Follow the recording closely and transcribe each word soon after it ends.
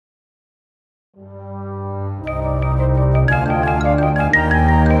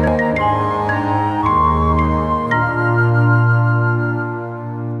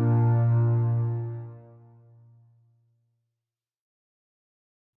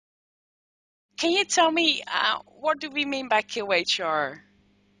Can you tell me what do we mean by kill HR?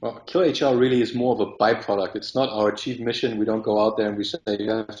 Well, Kill HR really is more of a byproduct. It's not our chief mission. We don't go out there and we say you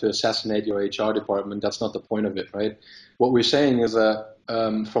have to assassinate your HR department. That's not the point of it, right? What we're saying is that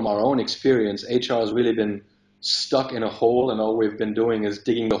from our own experience, HR has really been stuck in a hole, and all we've been doing is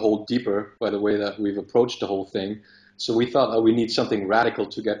digging the hole deeper by the way that we've approached the whole thing. So we thought we need something radical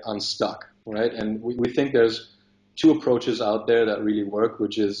to get unstuck, right? And we think there's two approaches out there that really work,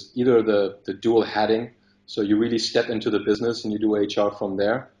 which is either the dual hatting, so you really step into the business and you do HR from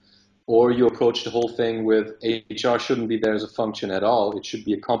there, or you approach the whole thing with HR shouldn't be there as a function at all. It should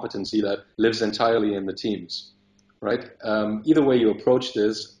be a competency that lives entirely in the teams, right? Either way you approach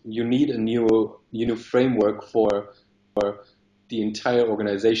this, you need a new framework for the entire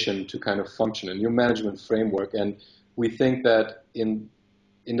organization to kind of function, a new management framework. And we think that in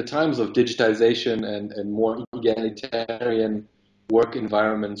the times of digitization and more egalitarian work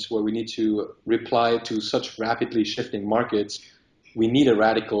environments where we need to reply to such rapidly shifting markets, we need a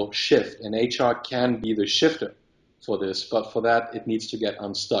radical shift, and HR can be the shifter for this, but for that it needs to get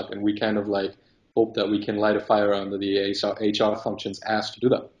unstuck, and we kind of like hope that we can light a fire under the HR function's ass to do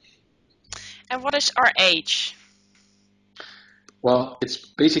that. And what is RH? Well, it's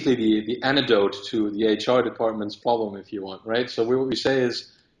basically the antidote to the HR department's problem, if you want, right? So what we say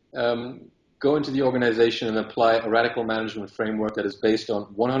is go into the organization and apply a radical management framework that is based on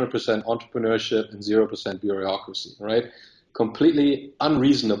 100% entrepreneurship and 0% bureaucracy, right? Completely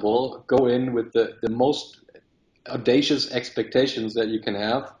unreasonable. Go in with the most audacious expectations that you can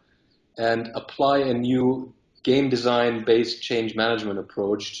have and apply a new game design based change management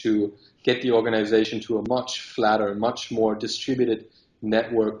approach to get the organization to a much flatter, much more distributed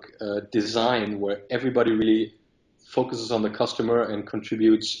network design where everybody really focuses on the customer and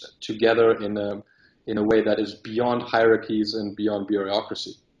contributes together in a way that is beyond hierarchies and beyond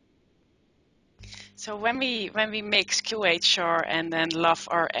bureaucracy. So when we mix QHR and then Love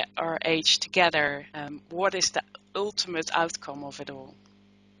RH together, what is the ultimate outcome of it all?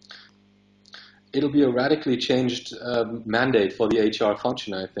 It'll be a radically changed mandate for the HR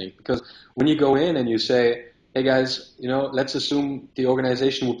function, I think, because when you go in and you say, hey guys, let's assume the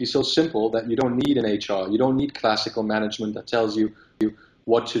organization would be so simple that you don't need an HR, you don't need classical management that tells you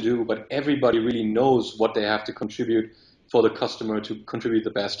what to do, but everybody really knows what they have to contribute for the customer to contribute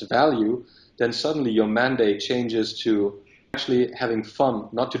the best value, then suddenly your mandate changes to actually having fun,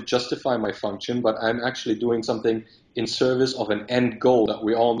 not to justify my function, but I'm actually doing something in service of an end goal that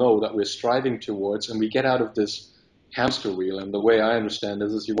we all know that we're striving towards, and we get out of this hamster wheel. And the way I understand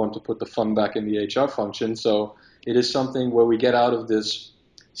this is you want to put the fun back in the HR function. So it is something where we get out of this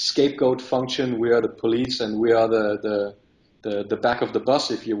scapegoat function, we are the police and we are the back of the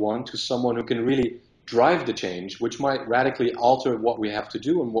bus, if you want, to someone who can really drive the change, which might radically alter what we have to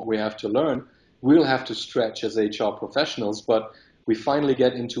do and what we have to learn. We'll have to stretch as HR professionals, but we finally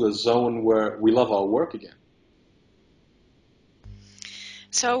get into a zone where we love our work again.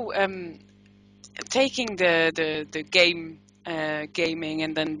 So taking the gaming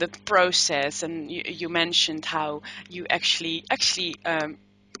and then the process, and you mentioned how you actually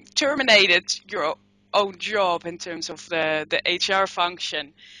terminated your own job in terms of the HR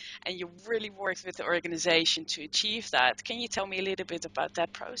function, and you really worked with the organization to achieve that. Can you tell me a little bit about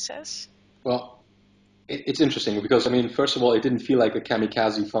that process? Well, it's interesting because, first of all, it didn't feel like a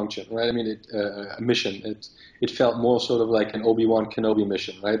kamikaze function, right? A mission. It felt more sort of like an Obi-Wan Kenobi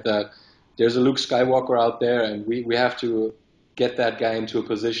mission, right? That there's a Luke Skywalker out there, and we have to get that guy into a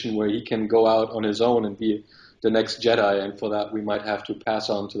position where he can go out on his own and be the next Jedi, and for that we might have to pass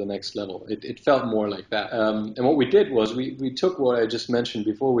on to the next level. It felt more like that. And what we did was we took what I just mentioned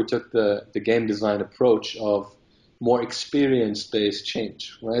before. We took the game design approach of more experience-based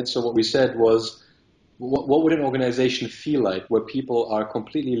change, right? So what we said was, what would an organization feel like where people are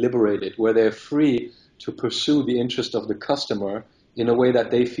completely liberated, where they're free to pursue the interest of the customer in a way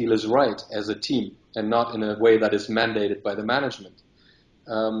that they feel is right as a team and not in a way that is mandated by the management?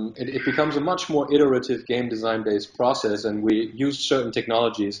 It becomes a much more iterative game design based process, and we use certain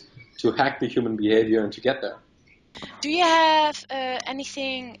technologies to hack the human behavior and to get there. Do you have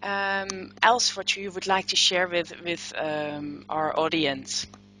anything else what you would like to share with our audience?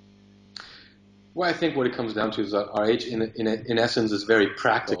 Well, I think what it comes down to is that RH, in essence, is very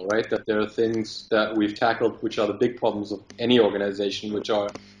practical, right? That there are things that we've tackled which are the big problems of any organization, which are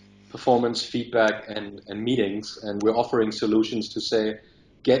performance, feedback, and meetings. And we're offering solutions to say,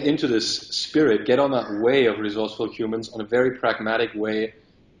 get into this spirit, get on that way of resourceful humans on a very pragmatic way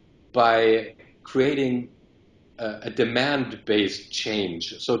by creating a demand-based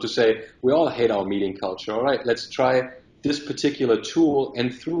change. So to say, we all hate our meeting culture. All right, let's try this particular tool,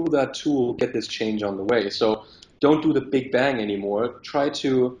 and through that tool, get this change on the way. So don't do the big bang anymore. Try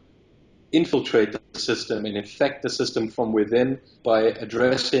to infiltrate the system and infect the system from within by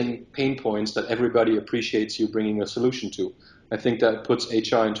addressing pain points that everybody appreciates you bringing a solution to. I think that puts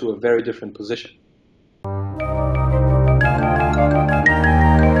HR into a very different position.